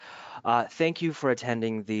Thank you for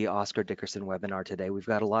attending the Oscar Dickerson webinar today. We've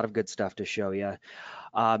got a lot of good stuff to show you.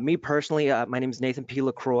 Me personally, my name is Nathan P.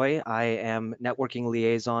 LaCroix. I am networking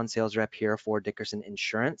liaison sales rep here for Dickerson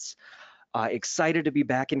Insurance. Excited to be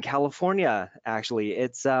back in California. Actually,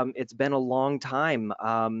 it's been a long time.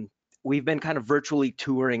 We've been kind of virtually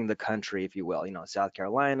touring the country, if you will. You know, South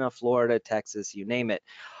Carolina, Florida, Texas, you name it.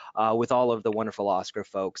 With all of the wonderful Oscar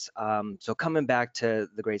folks. So coming back to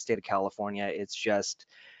the great state of California,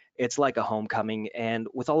 it's like a homecoming. And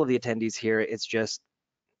with all of the attendees here, it's just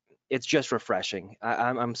refreshing.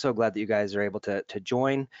 I'm so glad that you guys are able to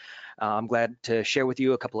join. I'm glad to share with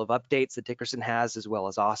you a couple of updates that Dickerson has, as well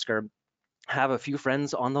as Oscar. Have a few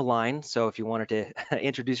friends on the line, so if you wanted to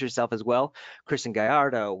introduce yourself as well. Kristen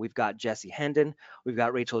Gallardo, we've got Jesse Hendon, we've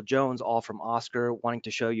got Rachel Jones, all from Oscar, wanting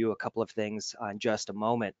to show you a couple of things in just a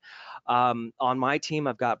moment. On my team,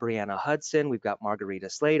 I've got Brianna Hudson, we've got Margarita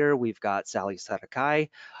Slater, we've got Sally Sarakai.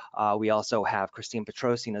 We also have Christine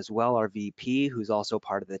Petrosian as well, our VP, who's also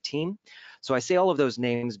part of the team. So I say all of those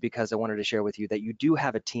names because I wanted to share with you that you do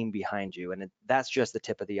have a team behind you, and that's just the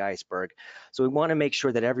tip of the iceberg. So we want to make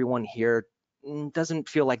sure that everyone here doesn't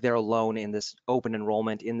feel like they're alone in this open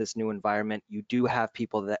enrollment, in this new environment. You do have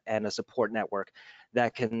people that and a support network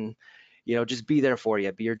that can, just be there for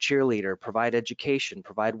you, be your cheerleader, provide education,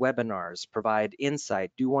 provide webinars, provide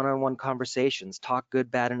insight, do one-on-one conversations, talk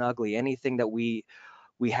good, bad, and ugly. Anything that we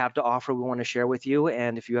have to offer, we want to share with you.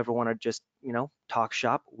 And if you ever want to just, talk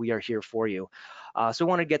shop, we are here for you. So I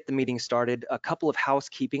want to get the meeting started. A couple of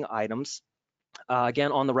housekeeping items.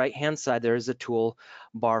 Again, on the right-hand side, there is a tool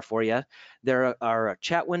bar for you. There are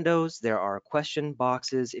chat windows, there are question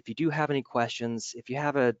boxes. If you do have any questions, if you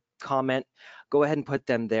have a comment, go ahead and put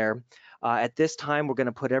them there. At this time, we're going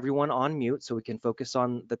to put everyone on mute so we can focus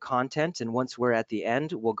on the content. And once we're at the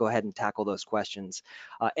end, we'll go ahead and tackle those questions.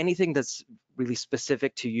 Anything that's really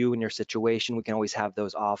specific to you and your situation, we can always have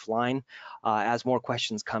those offline. As more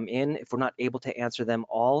questions come in, if we're not able to answer them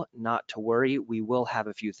all, not to worry, we will have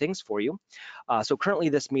a few things for you. So currently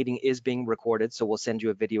this meeting is being recorded, so we'll send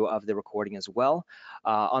you a video of the recording as well.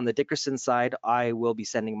 On the Dickerson side, I will be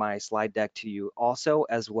sending my slide deck to you also,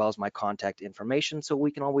 as well as my contact information, so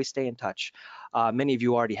we can always stay in touch. Many of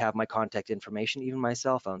you already have my contact information, even my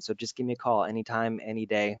cell phone, so just give me a call anytime, any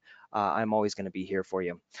day. I'm always going to be here for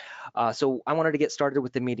you. So I wanted to get started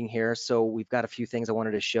with the meeting here. So we've got a few things I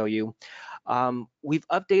wanted to show you. We've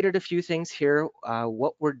updated a few things here.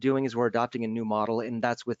 What we're doing is we're adopting a new model, and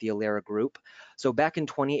that's with the Alera Group. So back in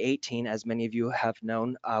 2018, as many of you have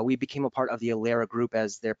known, we became a part of the Alera Group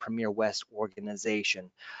as their Premier West organization.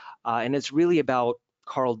 And it's really about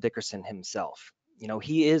Carl Dickerson himself.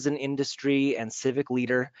 He is an industry and civic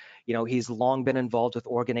leader. He's long been involved with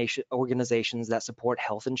organizations that support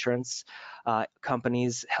health insurance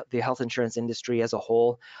companies, the health insurance industry as a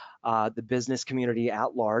whole, the business community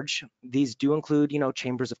at large. These do include,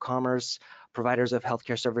 chambers of commerce, providers of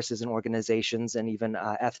healthcare services and organizations, and even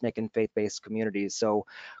ethnic and faith-based communities. So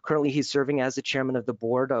currently he's serving as the chairman of the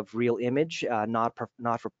board of Real Image,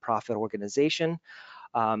 not-for-profit organization.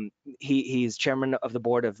 He's chairman of the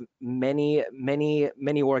board of many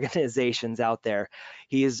organizations out there.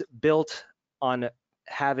 He is built on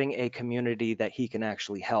having a community that he can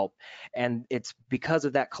actually help. And it's because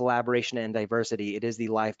of that collaboration and diversity, it is the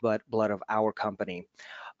lifeblood of our company.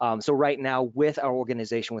 So right now with our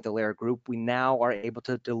organization, with the Alera Group, we now are able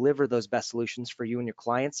to deliver those best solutions for you and your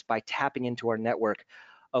clients by tapping into our network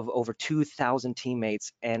of over 2,000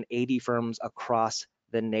 teammates and 80 firms across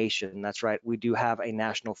the nation. That's right, we do have a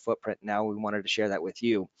national footprint now. We wanted to share that with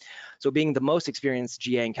you. So being the most experienced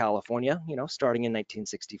GA in California, starting in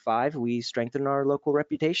 1965, we strengthened our local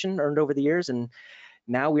reputation earned over the years, and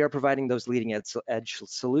now we are providing those leading edge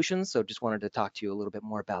solutions. So just wanted to talk to you a little bit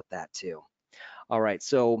more about that too. All right,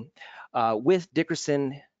 so with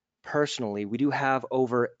Dickerson personally, we do have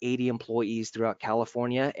over 80 employees throughout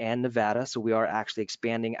California and Nevada. So we are actually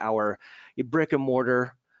expanding our brick and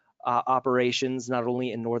mortar operations, not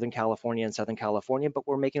only in Northern California and Southern California, but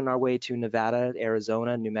we're making our way to Nevada,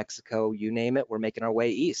 Arizona, New Mexico, you name it, we're making our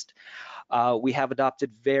way east. We have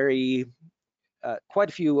adopted quite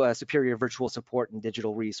a few superior virtual support and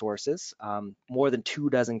digital resources, more than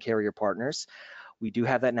 24 carrier partners. We do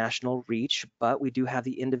have that national reach, but we do have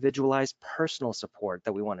the individualized personal support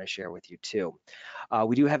that we want to share with you too.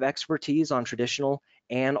 We do have expertise on traditional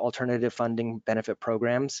and alternative funding benefit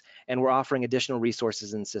programs, and we're offering additional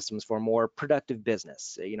resources and systems for a more productive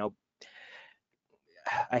business.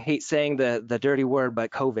 I hate saying the dirty word,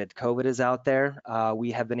 but COVID is out there.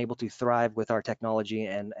 We have been able to thrive with our technology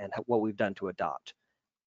and what we've done to adopt.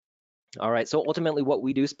 All right, so ultimately what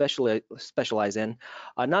we do specialize in,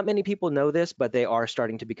 not many people know this, but they are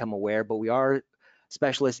starting to become aware, but we are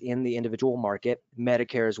specialists in the individual market,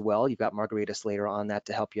 Medicare as well. You've got Margarita Slater on that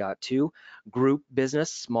to help you out too. Group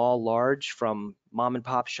business, small, large, from mom and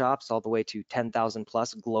pop shops all the way to 10,000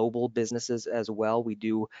 plus global businesses as well. We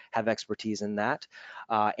do have expertise in that.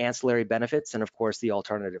 Ancillary benefits, and of course the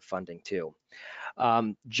alternative funding too.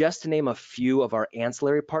 Just to name a few of our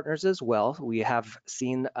ancillary partners as well, we have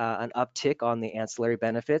seen an uptick on the ancillary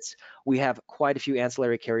benefits. We have quite a few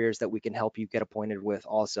ancillary carriers that we can help you get appointed with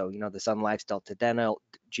also. You know, the Sun Life, Delta Dental,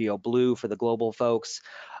 Geo Blue for the global folks.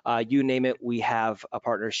 You name it, we have a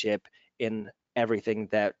partnership in everything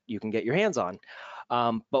that you can get your hands on.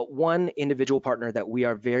 But one individual partner that we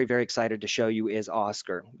are very, very excited to show you is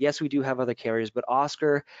Oscar. Yes, we do have other carriers, but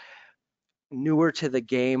Oscar, newer to the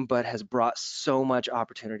game, but has brought so much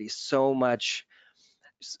opportunity, so much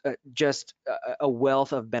just a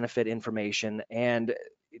wealth of benefit information, and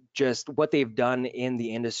just what they've done in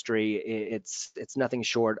the industry. It's nothing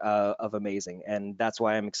short of amazing, and that's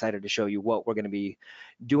why I'm excited to show you what we're going to be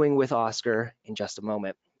doing with Oscar in just a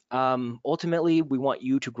moment. Ultimately, we want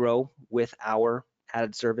you to grow with our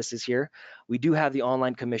added services here. We do have the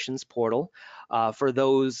online commissions portal for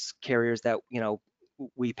those carriers that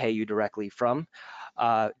we pay you directly from.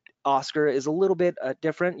 Uh, Oscar is a little bit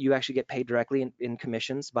different. You actually get paid directly in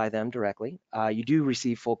commissions by them directly. You do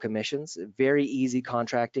receive full commissions. Very easy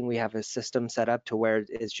contracting. We have a system set up to where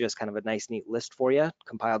it's just kind of a nice, neat list for you,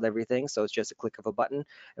 compiled everything. So it's just a click of a button,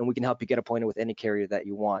 and we can help you get appointed with any carrier that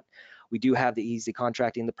you want. We do have the easy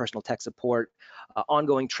contracting, the personal tech support,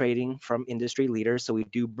 ongoing trading from industry leaders. So we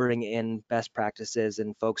do bring in best practices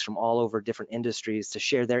and folks from all over different industries to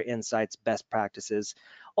share their insights, best practices,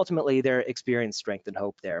 ultimately their experience, strength, and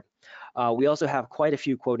hope there. We also have quite a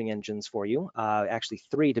few quoting engines for you, actually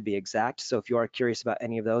 3 to be exact. So if you are curious about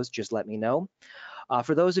any of those, just let me know.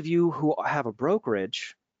 For those of you who have a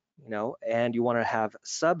brokerage, and you want to have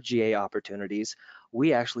sub GA opportunities,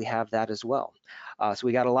 we actually have that as well. So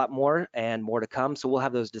we got a lot more and more to come. So we'll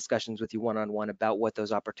have those discussions with you one-on-one about what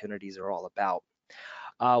those opportunities are all about.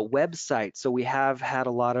 Website. So we have had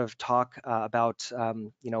a lot of talk about,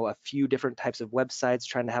 a few different types of websites,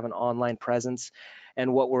 trying to have an online presence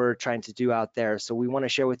and what we're trying to do out there. So we want to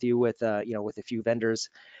share with you with a few vendors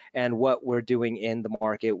and what we're doing in the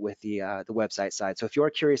market with the website side. So if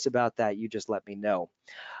you're curious about that, you just let me know.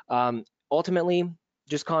 Ultimately,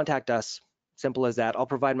 just contact us. Simple as that. I'll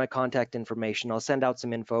provide my contact information. I'll send out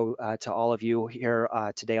some info to all of you here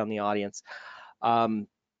today on the audience.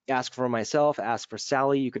 Ask for myself, ask for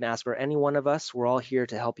Sally. You can ask for any one of us. We're all here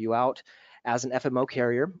to help you out. As an FMO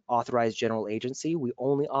carrier, authorized general agency, we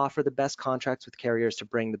only offer the best contracts with carriers to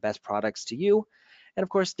bring the best products to you. And of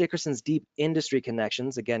course, Dickerson's deep industry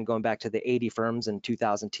connections, again, going back to the 80 firms and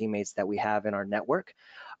 2,000 teammates that we have in our network,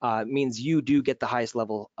 means you do get the highest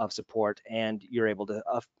level of support and you're able to,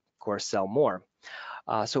 of course, sell more.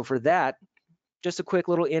 So for that, just a quick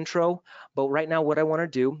little intro, but right now what I want to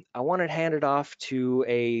do, I want to hand it off to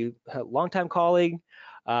a longtime colleague.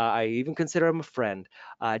 I even consider him a friend,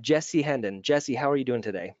 Jesse Hendon. Jesse, how are you doing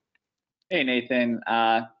today? Hey, Nathan.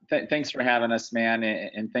 Thanks for having us, man,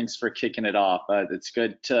 and thanks for kicking it off. It's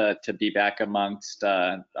good to be back amongst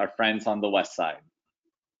our friends on the West Side.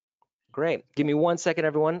 Great. Give me 1 second,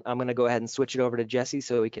 everyone. I'm going to go ahead and switch it over to Jesse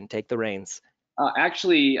so he can take the reins.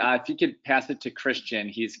 Actually, if you could pass it to Christian,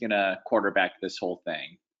 he's going to quarterback this whole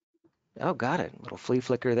thing. Oh, got it. Little flea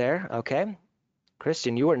flicker there. Okay.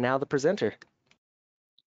 Christian, you are now the presenter.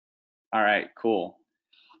 All right, cool.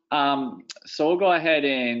 So we'll go ahead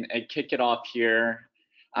and kick it off here.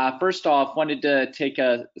 First off, wanted to take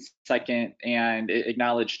a second and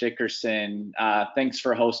acknowledge Dickerson. Thanks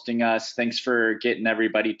for hosting us. Thanks for getting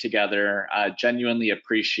everybody together. Genuinely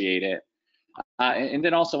appreciate it. And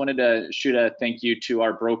then also wanted to shoot a thank you to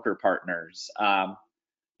our broker partners.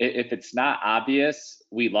 If it's not obvious,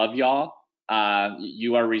 we love y'all.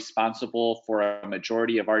 You are responsible for a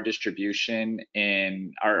majority of our distribution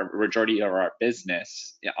in our majority of our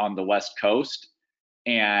business on the West Coast.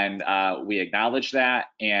 And we acknowledge that,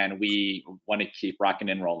 and we want to keep rocking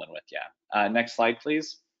and rolling with you. Next slide,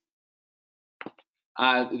 please.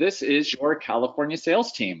 This is your California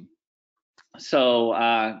sales team.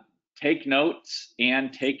 So take notes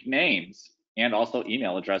and take names and also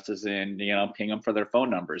email addresses, and ping them for their phone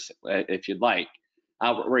numbers if you'd like.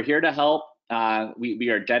 We're here to help. We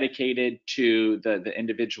are dedicated to the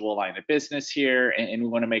individual line of business here, and we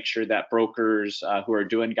want to make sure that brokers who are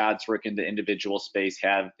doing God's work in the individual space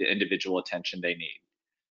have the individual attention they need.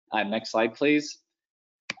 Next slide, please.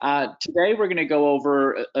 Today we're going to go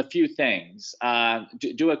over a few things.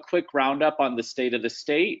 Do a quick roundup on the state of the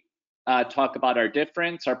state. talk about our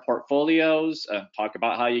difference, our portfolios, talk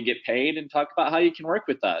about how you get paid, and talk about how you can work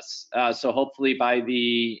with us. So hopefully by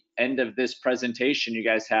the end of this presentation, you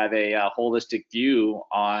guys have a holistic view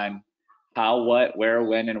on how, what, where,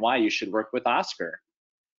 when, and why you should work with Oscar.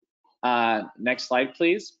 Next slide,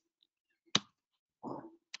 please.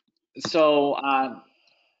 So I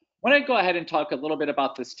want to go ahead and talk a little bit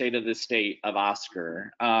about the state of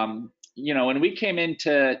Oscar. When we came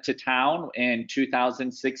into town in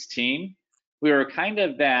 2016, we were kind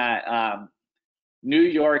of that New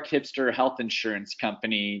York hipster health insurance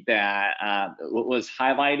company that was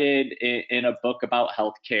highlighted in a book about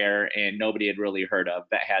healthcare and nobody had really heard of,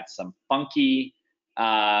 that had some funky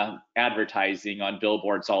advertising on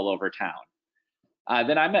billboards all over town.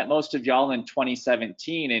 Then I met most of y'all in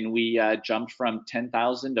 2017, and we jumped from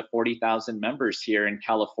 10,000 to 40,000 members here in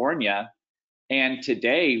California. And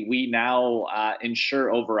today we now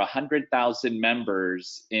insure over 100,000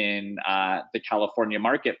 members in the California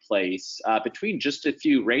marketplace between just a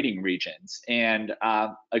few rating regions. And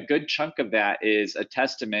a good chunk of that is a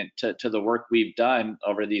testament to the work we've done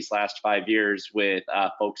over these last 5 years with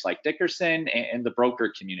folks like Dickerson and the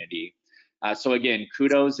broker community. So again,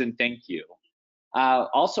 kudos and thank you.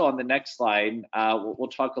 Also on the next slide, we'll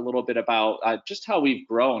talk a little bit about just how we've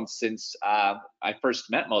grown since I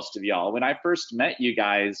first met most of y'all. When I first met you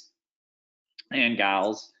guys and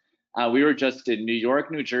gals, we were just in New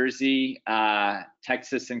York, New Jersey,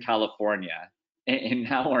 Texas, and California. And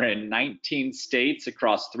now we're in 19 states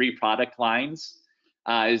across 3 product lines.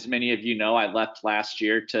 As many of you know, I left last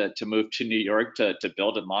year to move to New York to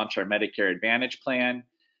build and launch our Medicare Advantage plan.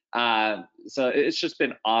 So it's just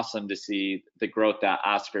been awesome to see the growth that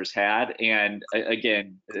Oscar's had. And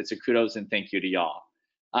again, it's a kudos and thank you to y'all.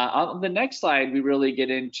 On the next slide, we really get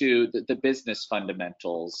into the business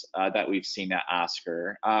fundamentals that we've seen at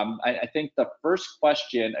Oscar. I think the first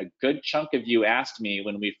question a good chunk of you asked me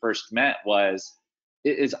when we first met was,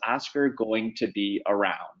 is Oscar going to be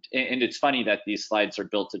around? And it's funny that these slides are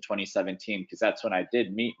built to 2017, because that's when I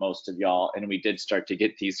did meet most of y'all and we did start to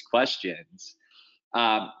get these questions.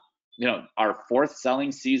 Our 4th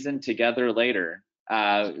selling season together later,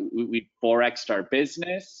 we 4x'd our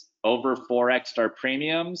business, over 4x'd our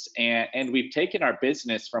premiums, and we've taken our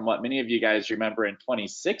business from what many of you guys remember in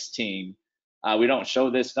 2016. We don't show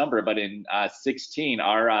this number, but in 16,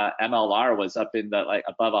 our MLR was up in the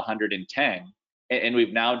above 110, and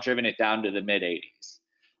we've now driven it down to the mid 80s.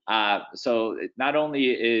 So not only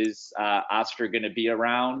is Oscar going to be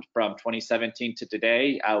around from 2017 to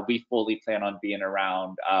today, we fully plan on being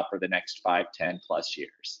around for the next 5, 10 plus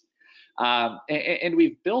years. And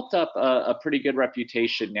we've built up a pretty good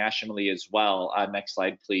reputation nationally as well. Next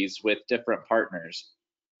slide, please, with different partners.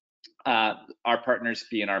 Our partners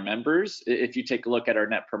being our members. If you take a look at our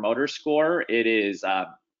Net Promoter Score, it is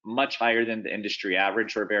much higher than the industry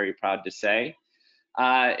average, we're very proud to say.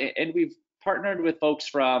 And we've partnered with folks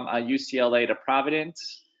from UCLA to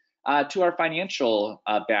Providence, to our financial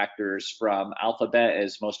backers from Alphabet,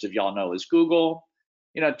 as most of y'all know, is Google,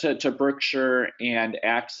 to Berkshire and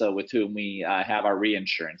AXA, with whom we have our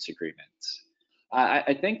reinsurance agreements.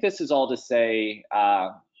 I think this is all to say,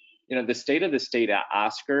 the state of the state at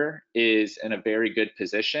Oscar is in a very good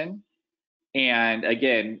position. And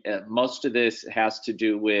again, most of this has to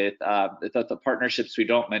do with the partnerships we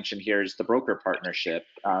don't mention here is the broker partnership.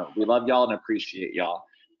 We love y'all and appreciate y'all.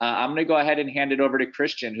 I'm going to go ahead and hand it over to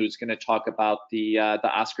Christian, who's going to talk about the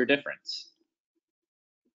Oscar difference.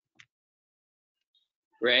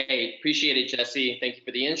 Great, appreciate it, Jesse. Thank you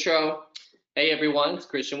for the intro. Hey everyone, it's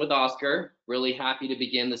Christian with Oscar. Really happy to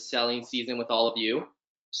begin the selling season with all of you.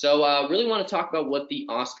 So really want to talk about what the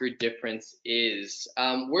Oscar difference is.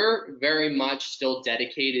 We're very much still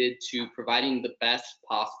dedicated to providing the best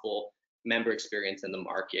possible member experience in the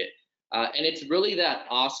market. And it's really that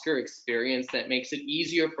Oscar experience that makes it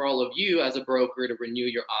easier for all of you as a broker to renew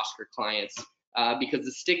your Oscar clients, because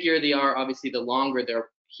the stickier they are, obviously, the longer they're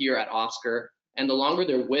here at Oscar. And the longer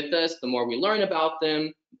they're with us, the more we learn about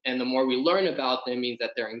them. And the more we learn about them means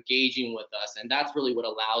that they're engaging with us. And that's really what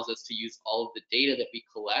allows us to use all of the data that we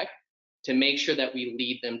collect to make sure that we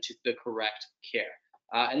lead them to the correct care.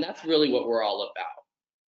 And that's really what we're all about.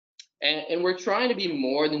 And we're trying to be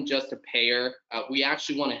more than just a payer. We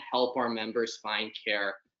actually want to help our members find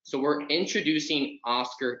care. So we're introducing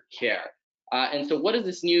Oscar Care. And so what does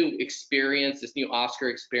this new experience, this new Oscar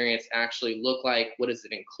experience actually look like? What does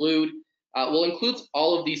it include? Well, it includes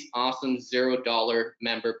all of these awesome $0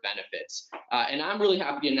 member benefits. And I'm really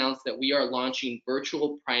happy to announce that we are launching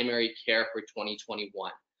virtual primary care for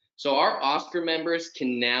 2021. So our Oscar members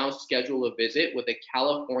can now schedule a visit with a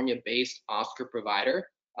California-based Oscar provider,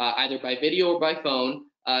 either by video or by phone,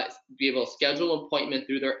 be able to schedule an appointment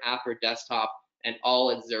through their app or desktop, and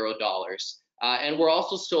all at $0. And we're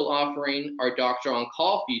also still offering our Doctor on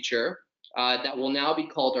Call feature that will now be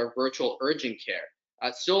called our virtual urgent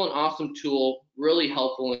care. Still an awesome tool, really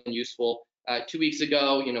helpful and useful. 2 weeks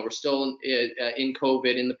ago, we're still in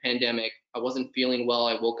COVID, in the pandemic. I wasn't feeling well.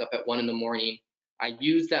 I woke up at 1 in the morning. I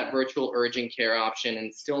used that virtual urgent care option, and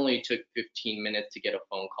it still only took 15 minutes to get a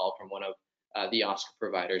phone call from one of the Oscar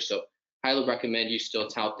providers. So highly recommend you still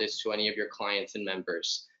tout this to any of your clients and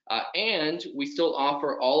members. And we still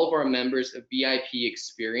offer all of our members a VIP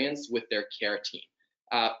experience with their care team.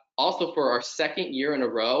 Also, for our second year in a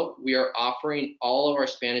row, we are offering all of our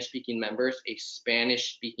Spanish-speaking members a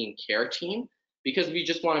Spanish-speaking care team, because we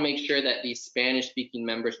just want to make sure that these Spanish-speaking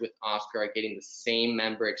members with Oscar are getting the same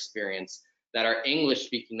member experience that our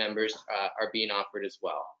English-speaking members are being offered as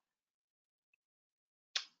well.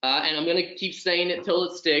 And I'm going to keep saying it till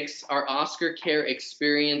it sticks. Our Oscar Care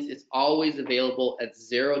experience is always available at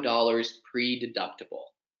 $0 pre-deductible.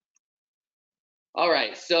 All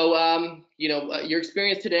right, so your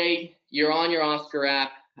experience today, you're on your Oscar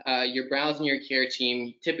app, you're browsing your care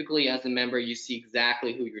team. Typically, as a member, you see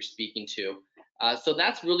exactly who you're speaking to. So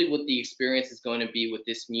that's really what the experience is going to be with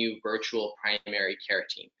this new virtual primary care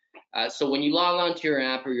team. So when you log on to your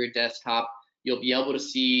app or your desktop, you'll be able to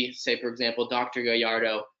see, say, for example, Dr.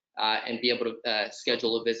 Gallardo, and be able to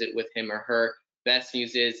schedule a visit with him or her. Best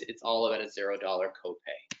news is it's all at a $0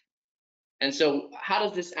 copay. And so how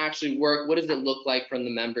does this actually work? What does it look like from the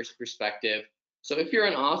member's perspective? So if you're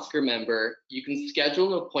an Oscar member, you can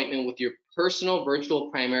schedule an appointment with your personal virtual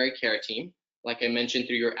primary care team, like I mentioned,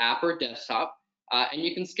 through your app or desktop, and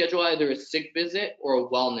you can schedule either a sick visit or a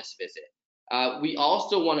wellness visit. We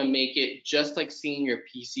also want to make it just like seeing your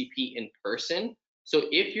PCP in person. So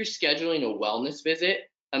if you're scheduling a wellness visit,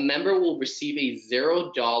 a member will receive a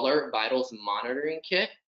 $0 vitals monitoring kit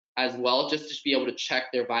as well, just to be able to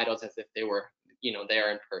check their vitals as if they were,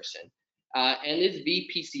 there in person. And this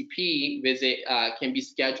VPCP visit can be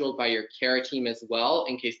scheduled by your care team as well,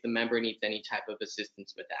 in case the member needs any type of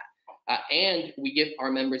assistance with that. And we give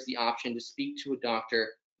our members the option to speak to a doctor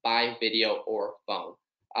by video or phone.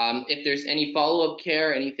 If there's any follow-up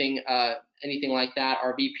care, anything like that,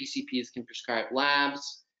 our VPCPs can prescribe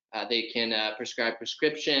labs. They can prescribe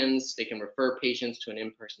prescriptions. They can refer patients to an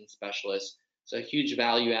in-person specialist. So a huge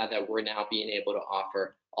value add that we're now being able to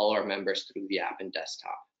offer all our members through the app and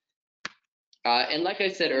desktop. And like I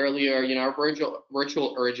said earlier, our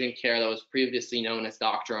virtual urgent care that was previously known as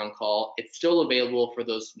Doctor on Call, it's still available for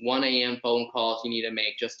those 1 a.m. phone calls you need to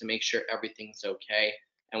make just to make sure everything's okay.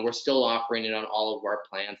 And we're still offering it on all of our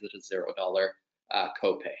plans at a $0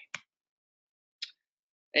 copay.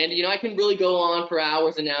 And I can really go on for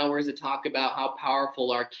hours and hours to talk about how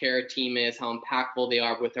powerful our care team is, how impactful they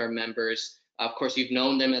are with our members. Of course, you've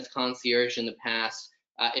known them as concierge in the past.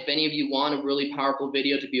 If any of you want a really powerful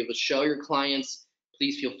video to be able to show your clients,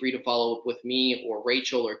 please feel free to follow up with me or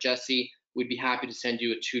Rachel or Jesse. We'd be happy to send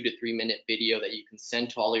you a 2 to 3 minute video that you can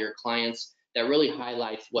send to all of your clients that really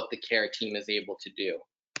highlights what the care team is able to do.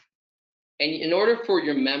 And in order for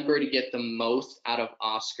your member to get the most out of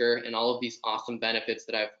Oscar and all of these awesome benefits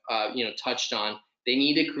that I've touched on, they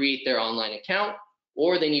need to create their online account,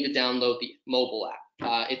 or they need to download the mobile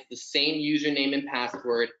app. It's the same username and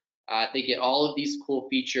password. They get all of these cool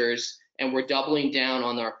features, and we're doubling down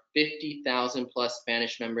on our 50,000 plus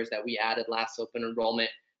Spanish members that we added last open enrollment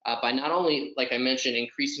by not only, like I mentioned,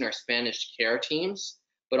 increasing our Spanish care teams,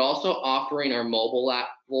 but also offering our mobile app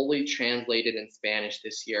fully translated in Spanish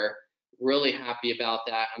this year. Really happy about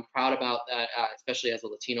that. I'm proud about that, especially as a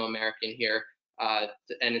Latino American here.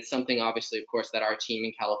 And it's something, obviously, of course, that our team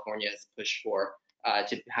in California has pushed for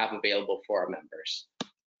to have available for our members.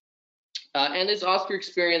 And this Oscar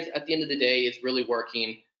experience, at the end of the day, is really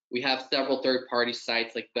working. We have several third-party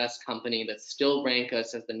sites like Best Company that still rank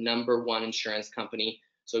us as the #1 insurance company.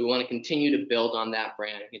 So we want to continue to build on that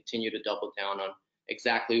brand and continue to double down on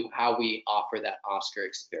exactly how we offer that Oscar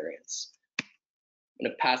experience. I'm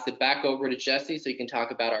going to pass it back over to Jesse so you can talk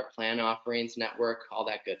about our plan offerings, network, all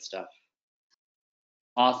that good stuff.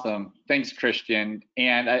 Awesome. Thanks, Christian.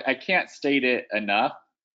 And I can't state it enough.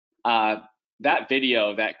 That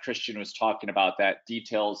video that Christian was talking about that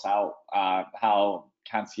details how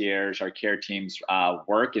concierge, our care teams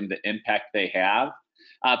work and the impact they have.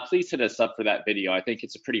 Please hit us up for that video. I think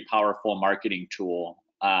it's a pretty powerful marketing tool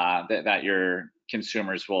that your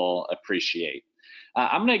consumers will appreciate.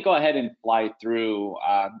 I'm going to go ahead and fly through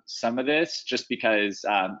some of this just because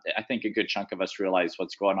I think a good chunk of us realize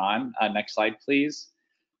what's going on. Next slide, please.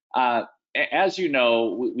 As you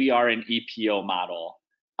know, we are an EPO model.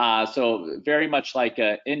 So very much like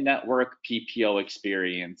a in-network PPO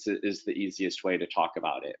experience is the easiest way to talk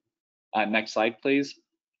about it. Next slide, please.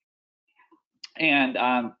 And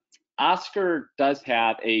Oscar does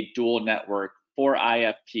have a dual network for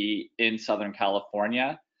IFP in Southern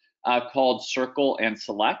California called Circle and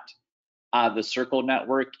Select. The Circle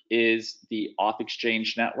network is the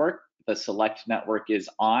off-exchange network. The Select network is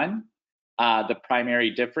on. The primary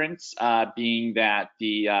difference being that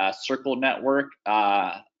the Circle network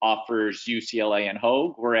offers UCLA and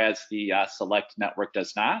Hoag, whereas the Select network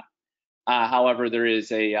does not. However, there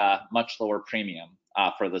is a much lower premium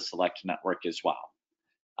for the Select network as well.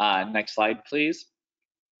 Next slide, please.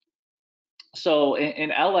 So in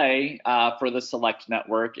LA, for the Select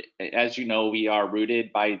network, as you know, we are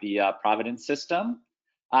rooted by the Providence system,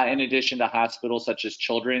 in addition to hospitals such as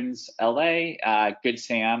Children's LA, Good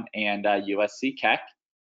Sam, and USC Keck.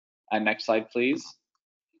 Next slide, please.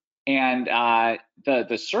 And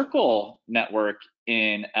the Circle network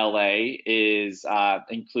in LA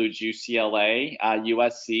includes UCLA,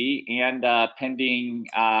 USC, and pending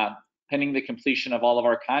the completion of all of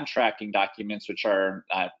our contracting documents, which are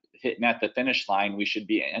hitting at the finish line, we should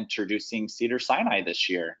be introducing Cedars-Sinai this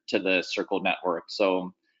year to the Circle network.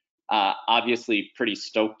 So obviously pretty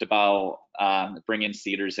stoked about bringing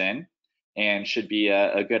Cedars in, and should be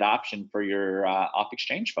a good option for your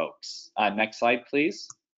off-exchange folks. Next slide, please.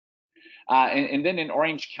 And then in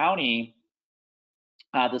Orange County,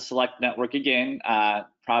 the Select network again,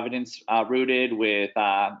 Providence rooted with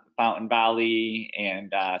Fountain Valley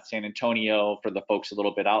and San Antonio for the folks a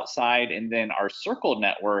little bit outside, and then our Circle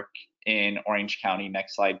network in Orange County.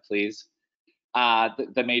 Next slide, please.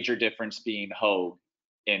 The major difference being Hoag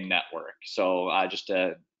in network. So just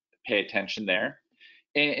to pay attention there.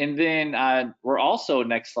 And then we're also,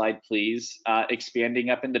 next slide, please, expanding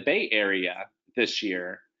up in the Bay Area this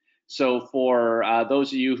year. So for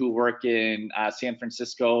those of you who work in San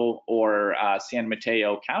Francisco or San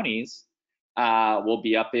Mateo counties, we'll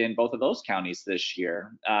be up in both of those counties this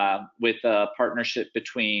year with a partnership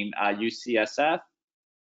between UCSF,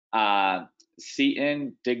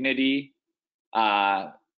 Seton, Dignity,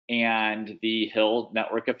 and the Hill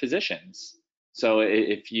Network of Physicians. So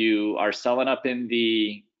if you are selling up in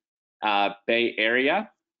the Bay Area,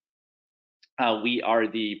 we are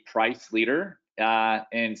the price leader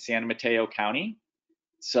in San Mateo County.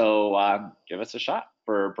 So give us a shot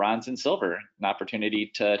for bronze and silver, an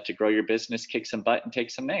opportunity to grow your business, kick some butt, and take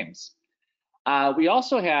some names. We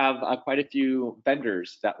also have quite a few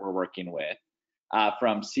vendors that we're working with,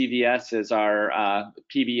 from CVS as our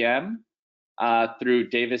PBM, through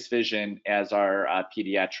Davis Vision as our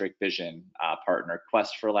pediatric vision partner,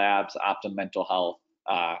 Quest for Labs, Optum Mental Health.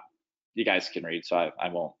 You guys can read, so I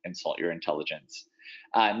won't insult your intelligence.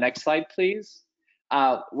 Next slide, please.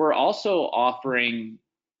 We're also offering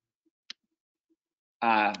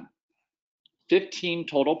 15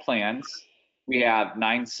 total plans. We have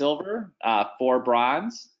 9 silver, 4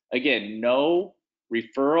 bronze. Again, no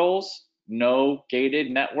referrals, no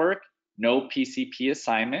gated network, no PCP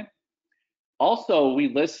assignment. Also, we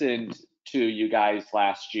listened to you guys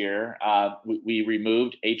last year. We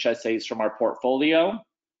removed HSAs from our portfolio.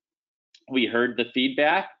 We heard the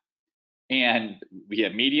feedback, and we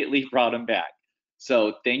immediately brought them back.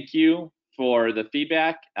 So thank you for the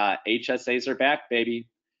feedback. HSAs are back, baby.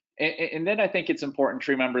 And then I think it's important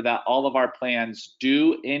to remember that all of our plans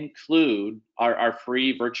do include our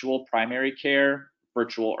free virtual primary care,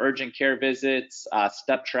 virtual urgent care visits,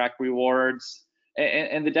 step track rewards,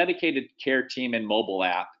 and the dedicated care team and mobile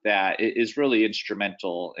app that is really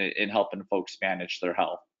instrumental in helping folks manage their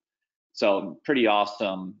health. So pretty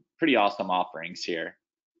awesome offerings here.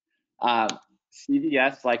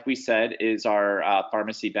 CVS, like we said, is our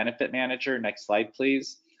pharmacy benefit manager. Next slide,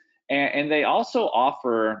 please. And they also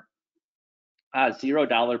offer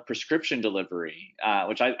 $0 prescription delivery,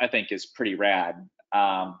 which I think is pretty rad.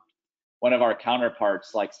 One of our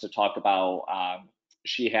counterparts likes to talk about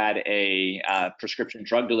she had a prescription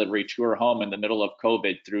drug delivery to her home in the middle of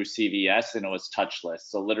COVID through CVS, and it was touchless.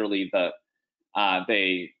 So literally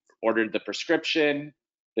they ordered the prescription,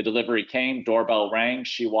 the delivery came, doorbell rang,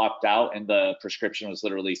 she walked out, and the prescription was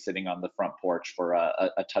literally sitting on the front porch for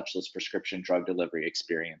a touchless prescription drug delivery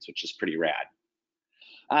experience, which is pretty rad.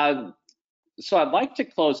 So I'd like to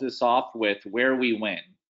close this off with where we win.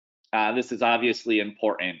 This is obviously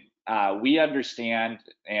important. We understand,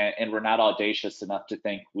 and we're not audacious enough to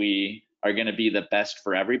think we are going to be the best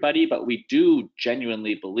for everybody, but we do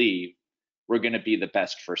genuinely believe we're going to be the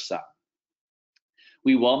best for some.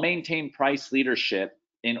 We will maintain price leadership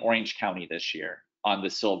in Orange County this year on the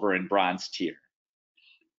silver and bronze tier.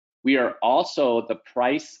 We are also the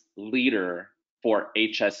price leader for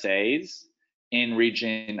HSAs in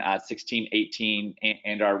region 16, 18,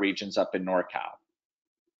 and our regions up in NorCal.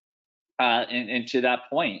 And to that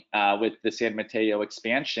point, with the San Mateo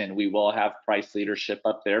expansion, we will have price leadership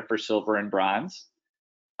up there for silver and bronze.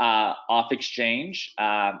 Off exchange,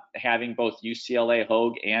 having both UCLA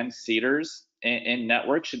Hoag and Cedars in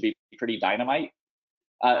network should be pretty dynamite,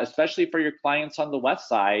 especially for your clients on the west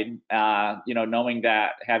side. Knowing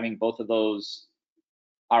that having both of those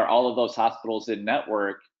all of those hospitals in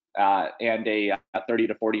network, and a 30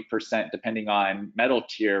 to 40%, depending on metal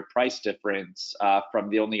tier, price difference from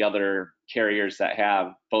the only other carriers that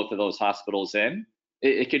have both of those hospitals in,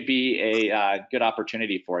 it could be a good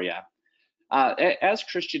opportunity for you. As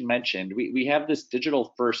Christian mentioned, we have this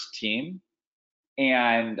digital first team,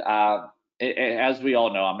 and as we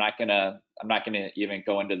all know, I'm not gonna even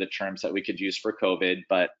go into the terms that we could use for COVID,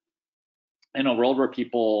 but in a world where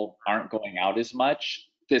people aren't going out as much,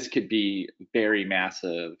 this could be very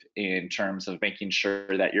massive in terms of making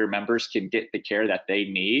sure that your members can get the care that they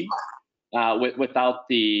need without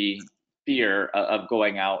the fear of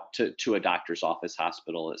going out to a doctor's office,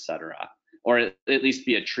 hospital, etc., or at least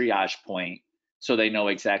be a triage point so they know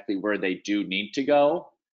exactly where they do need to go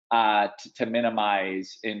to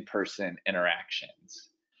minimize in-person interactions.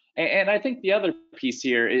 And I think the other piece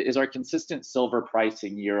here is our consistent silver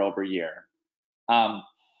pricing year over year.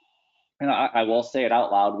 And I will say it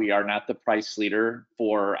out loud, we are not the price leader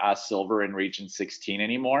for silver in region 16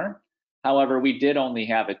 anymore. However, we did only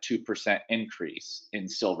have a 2% increase in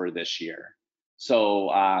silver this year.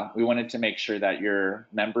 So we wanted to make sure that your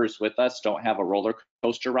members with us don't have a roller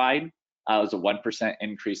coaster ride. It was a 1%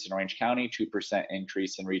 increase in Orange County, 2%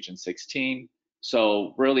 increase in region 16.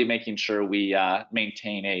 So really making sure we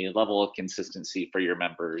maintain a level of consistency for your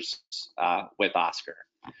members with Oscar.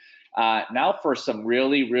 Now for some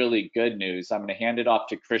really, really good news, I'm going to hand it off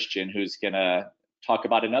to Christian, who's going to talk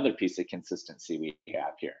about another piece of consistency we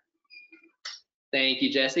have here. Thank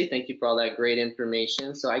you, Jesse. Thank you for all that great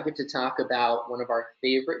information. So I get to talk about one of our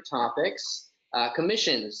favorite topics,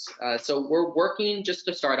 commissions. So we're working, just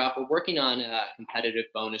to start off, we're working on a competitive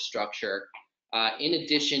bonus structure. In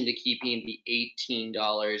addition to keeping the $18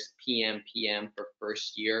 PMPM for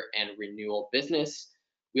first year and renewal business,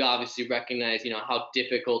 we obviously recognize, how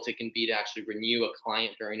difficult it can be to actually renew a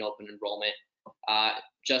client during open enrollment.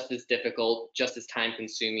 Just as difficult, just as time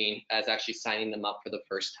consuming as actually signing them up for the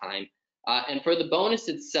first time. And for the bonus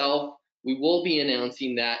itself, we will be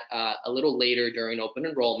announcing that a little later during open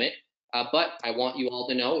enrollment. But I want you all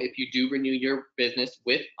to know, if you do renew your business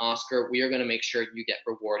with Oscar, we are going to make sure you get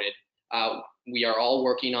rewarded. We are all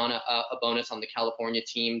working on a bonus on the California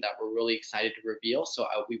team that we're really excited to reveal. So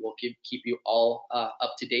we will keep you all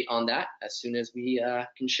up to date on that as soon as we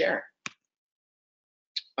can share.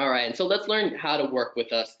 All right, and so let's learn how to work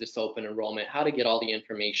with us this open enrollment, how to get all the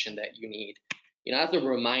information that you need. As a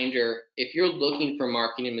reminder, if you're looking for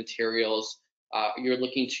marketing materials, you're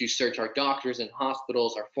looking to search our doctors and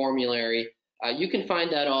hospitals, our formulary, you can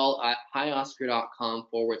find that all at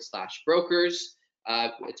hioscar.com/brokers.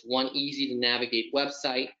 It's one easy to navigate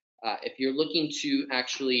website. If you're looking to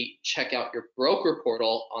actually check out your broker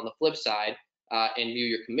portal on the flip side and view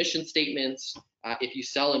your commission statements, if you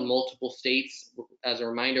sell in multiple states, as a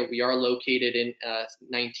reminder, we are located in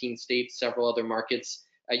 19 states, several other markets.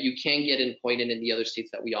 You can get appointed in the other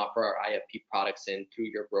states that we offer our IFP products in through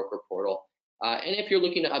your broker portal. And if you're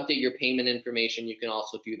looking to update your payment information, you can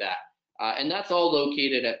also do that. And that's all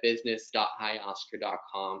located at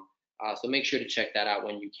business.hioscar.com. So make sure to check that out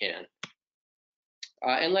when you can.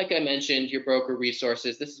 And like I mentioned, your broker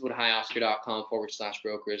resources, this is what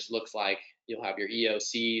hioscar.com/brokers looks like. You'll have your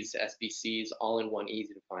EOCs, SBCs, all in one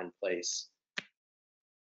easy to find place.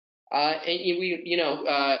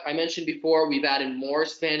 And I mentioned before, we've added more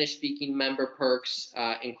Spanish-speaking member perks,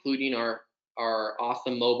 including our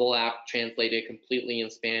awesome mobile app translated completely in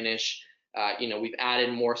Spanish. We've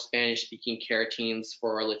added more Spanish-speaking care teams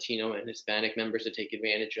for our Latino and Hispanic members to take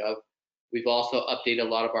advantage of. We've also updated a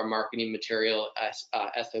lot of our marketing material,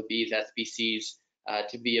 SOBs, SBCs,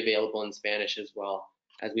 to be available in Spanish as well,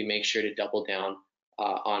 as we make sure to double down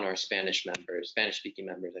on our Spanish-speaking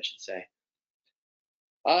members, I should say.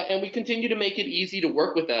 And we continue to make it easy to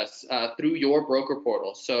work with us through your broker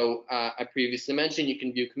portal. So I previously mentioned you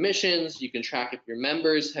can view commissions, you can track if your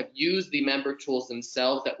members have used the member tools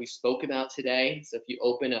themselves that we spoke about today. So if you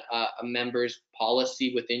open a member's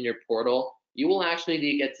policy within your portal, you will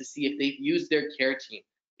actually get to see if they've used their care team,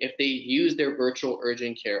 if they've used their virtual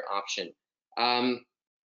urgent care option.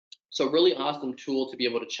 So really awesome tool to be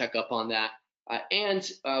able to check up on that. And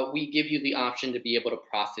we give you the option to be able to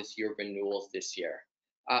process your renewals this year.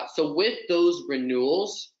 So with those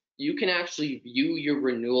renewals, you can actually view your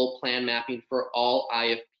renewal plan mapping for all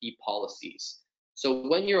IFP policies. So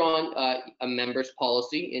when you're on a member's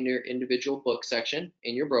policy in your individual book section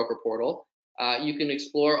in your broker portal, you can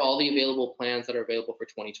explore all the available plans that are available for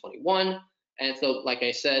 2021. And so, like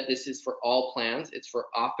I said, this is for all plans. It's for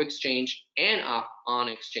off exchange and on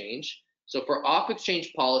exchange. So for off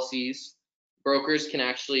exchange policies, brokers can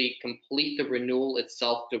actually complete the renewal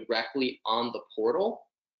itself directly on the portal.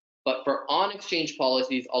 But for on exchange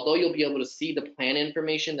policies, although you'll be able to see the plan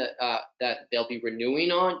information that they'll be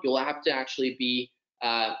renewing on, you'll have to actually be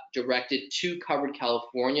directed to Covered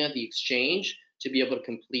California, the exchange, to be able to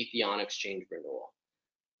complete the on exchange renewal.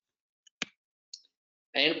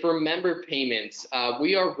 And for member payments,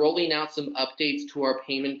 we are rolling out some updates to our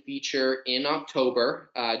payment feature in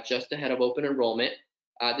October, just ahead of open enrollment.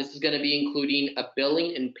 This is going to be including a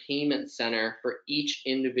billing and payment center for each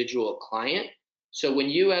individual client. So when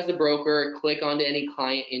you as a broker click onto any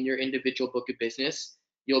client in your individual book of business,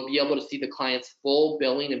 you'll be able to see the client's full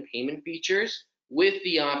billing and payment features with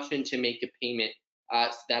the option to make a payment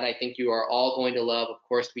that I think you are all going to love. Of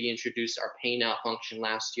course, we introduced our Pay Now function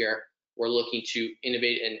last year. We're looking to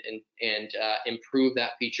innovate and improve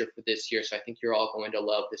that feature for this year. So I think you're all going to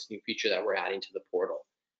love this new feature that we're adding to the portal.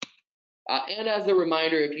 And as a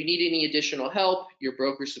reminder, if you need any additional help, your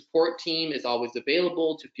broker support team is always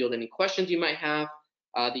available to field any questions you might have.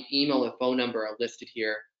 The email and phone number are listed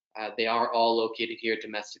here. They are all located here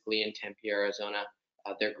domestically in Tempe, Arizona.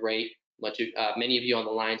 They're great. Many of you on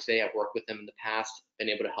the line today, I've worked with them in the past, been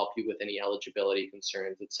able to help you with any eligibility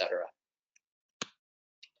concerns, etc.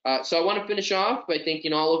 So I want to finish off by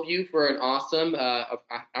thanking all of you for an awesome,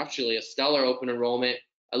 actually a stellar open enrollment.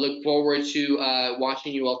 I look forward to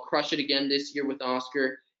watching you all crush it again this year with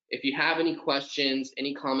Oscar. If you have any questions,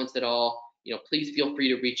 any comments at all, please feel free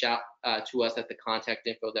to reach out to us at the contact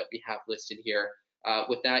info that we have listed here.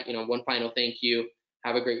 With that, one final thank you.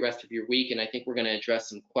 Have a great rest of your week, and I think we're going to address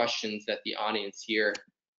some questions that the audience here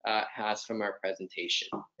has from our presentation.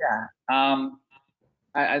 Yeah.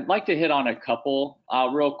 I'd like to hit on a couple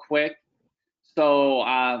real quick. So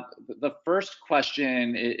the first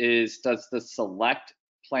question is, does the select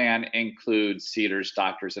plan include Cedars,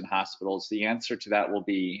 doctors, and hospitals? The answer to that will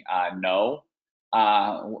be no.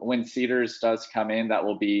 When Cedars does come in, that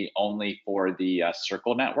will be only for the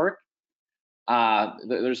Circle network.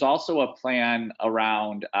 There's also a plan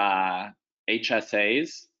around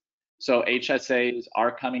HSAs. So HSAs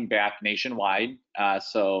are coming back nationwide.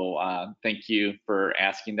 So thank you for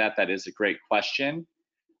asking that. That is a great question.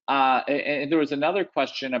 And there was another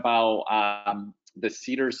question about the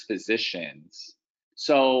Cedars physicians.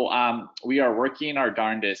 So we are working our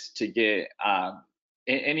darndest to get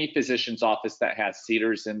any physician's office that has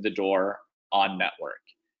Cedars in the door on network.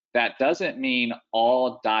 That doesn't mean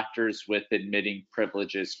all doctors with admitting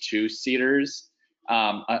privileges to Cedars.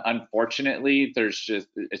 Unfortunately,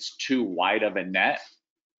 it's too wide of a net,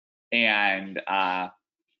 and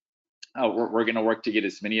we're going to work to get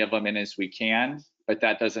as many of them in as we can, but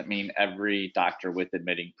that doesn't mean every doctor with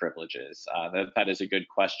admitting privileges. That is a good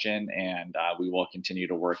question, and we will continue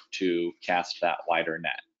to work to cast that wider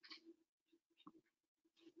net.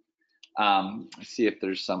 Let's see if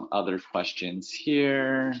there's some other questions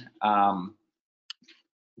here.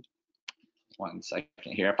 One second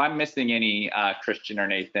here. If I'm missing any, Christian or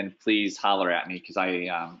Nathan, please holler at me, because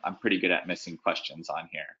I'm pretty good at missing questions on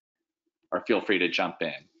here, or feel free to jump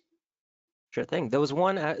in. Sure thing. There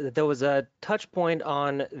was a touch point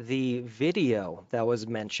on the video that was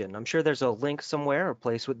mentioned. I'm sure there's a link somewhere, a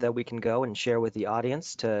place that we can go and share with the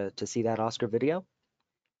audience to see that Oscar video.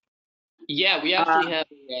 Yeah, we actually have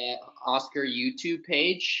an Oscar YouTube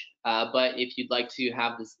page, but if you'd like to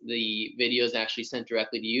have the videos actually sent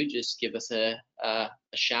directly to you, just give us a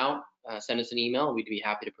shout, send us an email. We'd be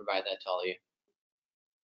happy to provide that to all of you.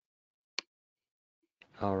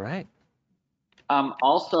 All right.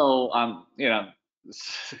 Also, I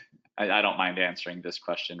don't mind answering this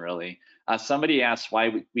question, really. Somebody asked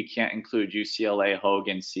why we can't include UCLA, Hoag,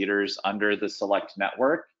 and Cedars under the Select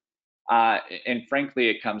network. And frankly,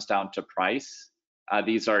 it comes down to price.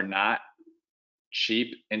 These are not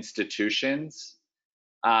cheap institutions.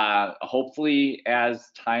 Hopefully,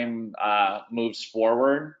 as time moves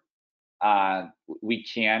forward, we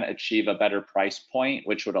can achieve a better price point,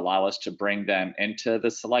 which would allow us to bring them into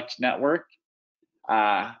the Select network.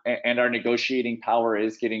 And our negotiating power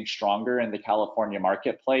is getting stronger in the California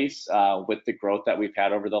marketplace with the growth that we've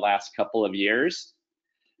had over the last couple of years.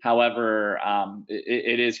 However,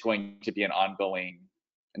 it is going to be an ongoing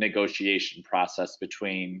negotiation process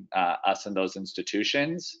between us and those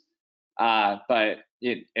institutions. And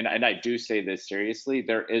I do say this seriously,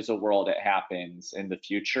 there is a world it happens in the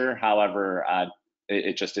future. However,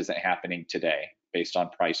 it just isn't happening today based on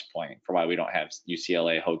price point for why we don't have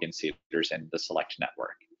UCLA, Hogan Cedars, and the Select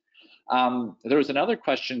Network. There was another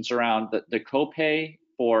questions around the copay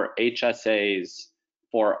for HSAs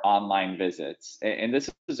for online visits. And this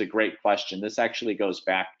is a great question. This actually goes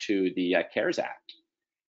back to the CARES Act.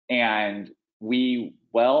 And we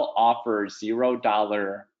will offer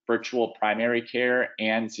 $0 virtual primary care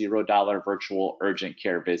and $0 virtual urgent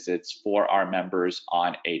care visits for our members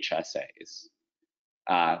on HSAs.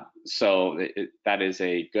 So that is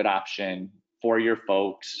a good option for your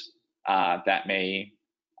folks that may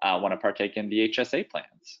want to partake in the HSA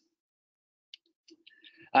plans.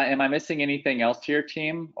 Am I missing anything else here,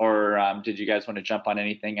 team? Or did you guys want to jump on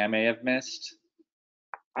anything I may have missed?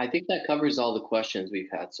 I think that covers all the questions we've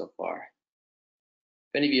had so far.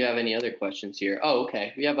 If any of you have any other questions here. Oh,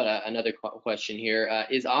 okay. We have another question here.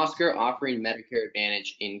 Is Oscar offering Medicare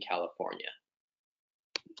Advantage in California?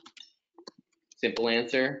 Simple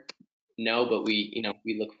answer, no, but we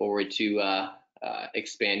look forward to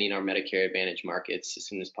expanding our Medicare Advantage markets as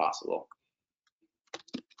soon as possible.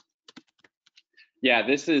 Yeah,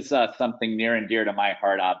 this is something near and dear to my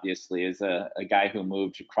heart, obviously, as a guy who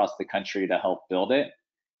moved across the country to help build it.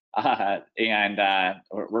 We're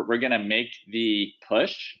going to make the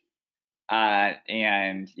push,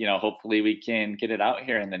 and hopefully we can get it out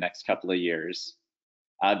here in the next couple of years.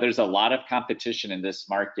 There's a lot of competition in this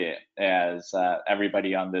market, as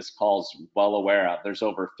everybody on this call is well aware of. There's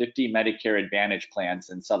over 50 Medicare Advantage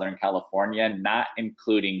plans in Southern California, not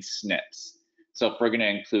including SNPs. So if we're going to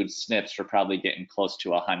include SNPs, we're probably getting close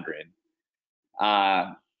to 100.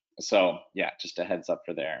 So yeah, just a heads up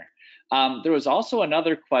for there. There was also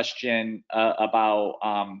another question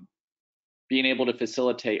about being able to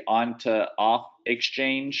facilitate on to off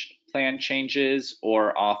exchange plan changes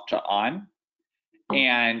or off to on.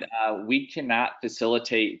 And we cannot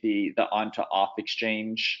facilitate the on to off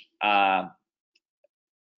exchange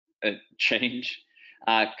change.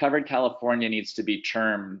 Covered California needs to be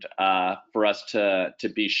termed for us to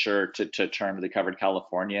be sure to term the Covered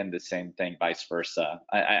California, and the same thing vice versa.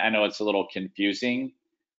 I know it's a little confusing,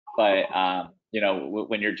 but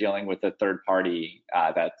when you're dealing with a third party,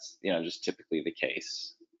 that's just typically the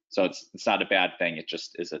case. So it's not a bad thing, it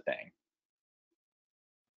just is a thing.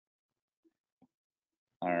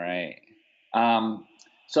 All right.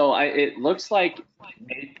 So it looks like,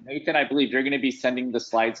 Nathan, I believe you're going to be sending the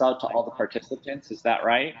slides out to all the participants. Is that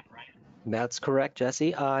right? That's correct,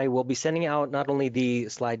 Jesse. I will be sending out not only the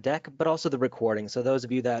slide deck, but also the recording. So those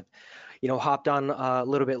of you that hopped on a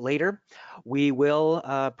little bit later, we will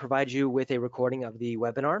provide you with a recording of the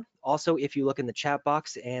webinar. Also, if you look in the chat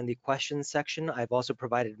box and the questions section, I've also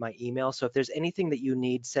provided my email. So if there's anything that you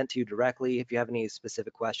need sent to you directly, if you have any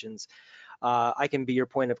specific questions, I can be your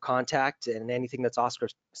point of contact, and anything that's Oscar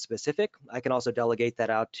specific, I can also delegate that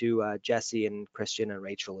out to Jesse and Christian and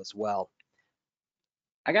Rachel as well.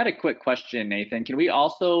 I got a quick question, Nathan. Can we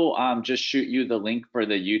also just shoot you the link for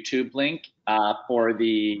the YouTube link for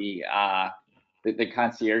the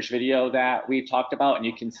concierge video that we talked about, and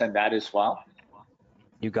you can send that as well?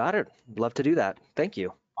 You got it. Love to do that. Thank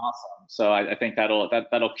you. Awesome. So I think that'll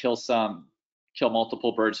kill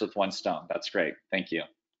multiple birds with one stone. That's great. Thank you.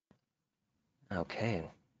 Okay.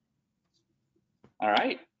 All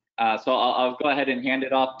right. So I'll go ahead and hand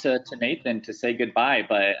it off to Nathan to say goodbye.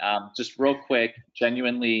 But just real quick,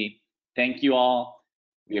 genuinely, thank you all.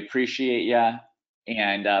 We appreciate you.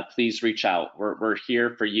 And please reach out. We're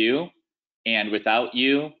here for you. And without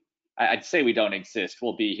you, I'd say we don't exist.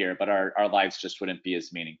 We'll be here, but our lives just wouldn't be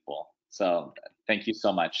as meaningful. So thank you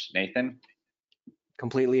so much, Nathan.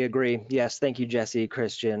 Completely agree. Yes, thank you, Jesse,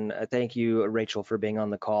 Christian. Thank you, Rachel, for being on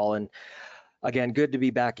the call. And again, good to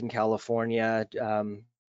be back in California,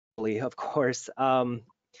 of course.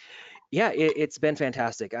 Yeah, it's been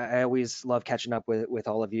fantastic. I always love catching up with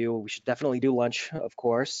all of you. We should definitely do lunch, of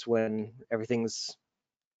course, when everything's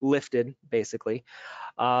lifted, basically.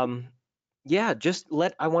 Yeah,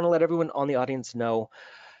 I want to let everyone on the audience know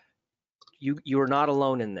you are not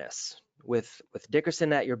alone in this. With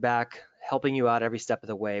Dickerson at your back, helping you out every step of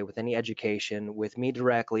the way with any education, with me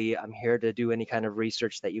directly, I'm here to do any kind of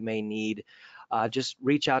research that you may need. Just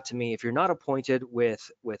reach out to me. If you're not appointed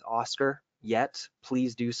with Oscar yet,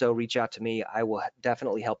 please do so. Reach out to me. I will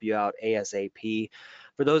definitely help you out ASAP.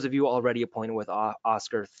 For those of you already appointed with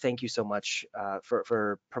Oscar, thank you so much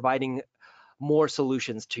for providing more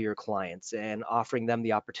solutions to your clients and offering them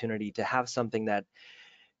the opportunity to have something that,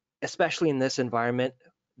 especially in this environment,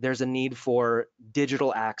 there's a need for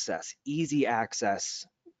digital access, easy access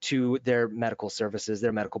to their medical services,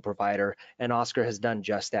 their medical provider, and Oscar has done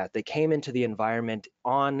just that. They came into the environment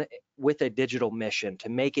with a digital mission to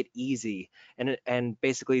make it easy and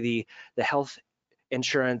basically the health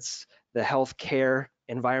insurance, the health care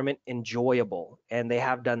environment enjoyable, and they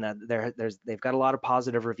have done that. They've got a lot of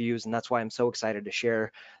positive reviews, and that's why I'm so excited to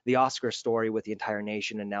share the Oscar story with the entire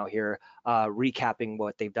nation, and now here recapping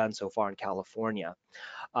what they've done so far in California.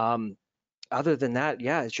 Other than that,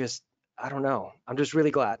 yeah, it's just, I don't know. I'm just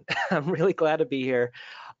really glad. I'm really glad to be here.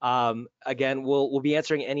 Again, we'll be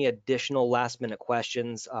answering any additional last minute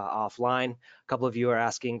questions offline. A couple of you are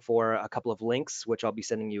asking for a couple of links, which I'll be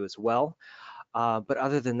sending you as well. But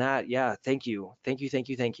other than that, yeah, thank you.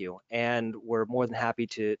 And we're more than happy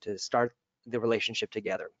to start the relationship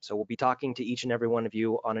together. So we'll be talking to each and every one of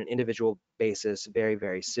you on an individual basis very,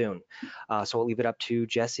 very soon. So I'll leave it up to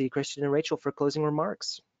Jesse, Christian, and Rachel for closing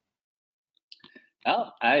remarks. Oh,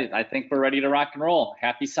 I think we're ready to rock and roll.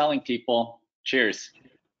 Happy selling, people. Cheers.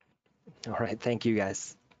 All right, thank you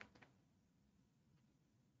guys.